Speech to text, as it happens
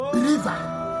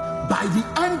believer, by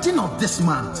the ending of this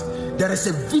month, there is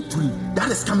a victory that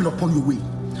is coming upon your way.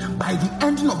 By the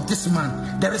ending of this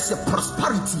month, there is a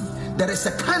prosperity, there is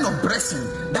a kind of blessing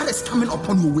that is coming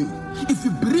upon your way. If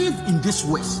you believe in this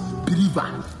words,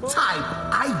 believer, type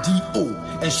IDO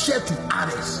and share to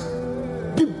others.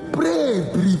 Be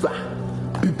brave, believer.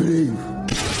 Be brave.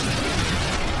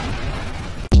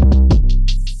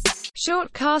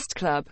 Shortcast Club.